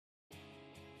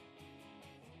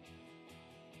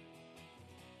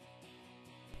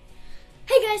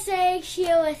Hey guys, Say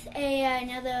here with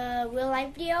another real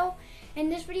life video.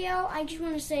 In this video, I just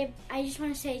want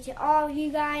to say to all of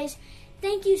you guys,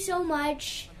 thank you so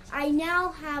much. I now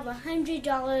have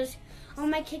 $100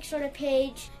 on my Kickstarter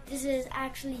page. This is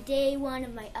actually day one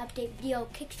of my update video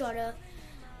Kickstarter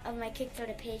of my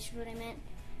Kickstarter page. Is what I meant.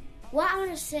 What I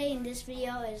want to say in this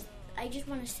video is I just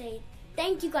want to say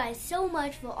thank you guys so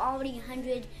much for already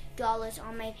 $100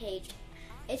 on my page.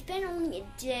 It's been only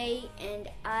a day and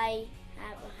I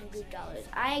have $100.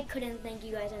 I couldn't thank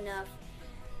you guys enough.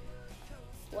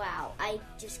 Wow, I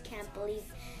just can't believe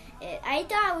it. I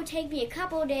thought it would take me a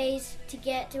couple of days to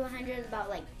get to 100, about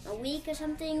like a week or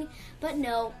something, but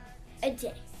no, a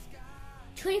day.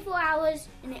 24 hours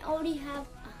and I already have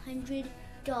 $100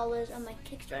 on my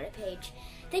Kickstarter page.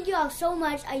 Thank you all so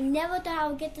much. I never thought I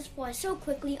would get this far so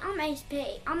quickly on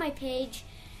my page.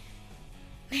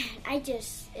 Man,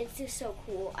 it's just so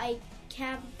cool. I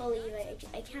can't believe it.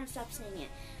 I can't stop saying it.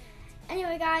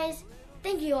 Anyway, guys,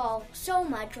 thank you all so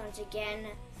much once again.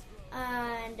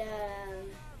 And,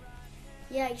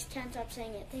 yeah, I just can't stop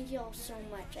saying it. Thank you all so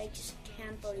much. I just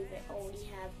can't believe I already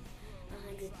have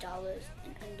 $100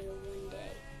 in under one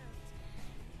day.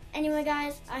 Anyway,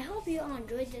 guys, I hope you all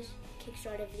enjoyed this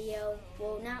Kickstarter video.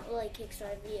 Well, not really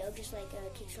Kickstarter video, just like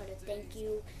a Kickstarter thank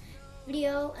you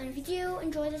video. And if you do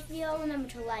enjoy this video, remember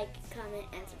to like, comment,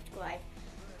 and subscribe.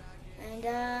 And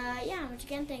yeah, once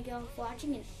again, thank you all for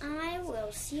watching, and I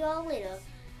will see you all later.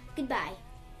 Goodbye.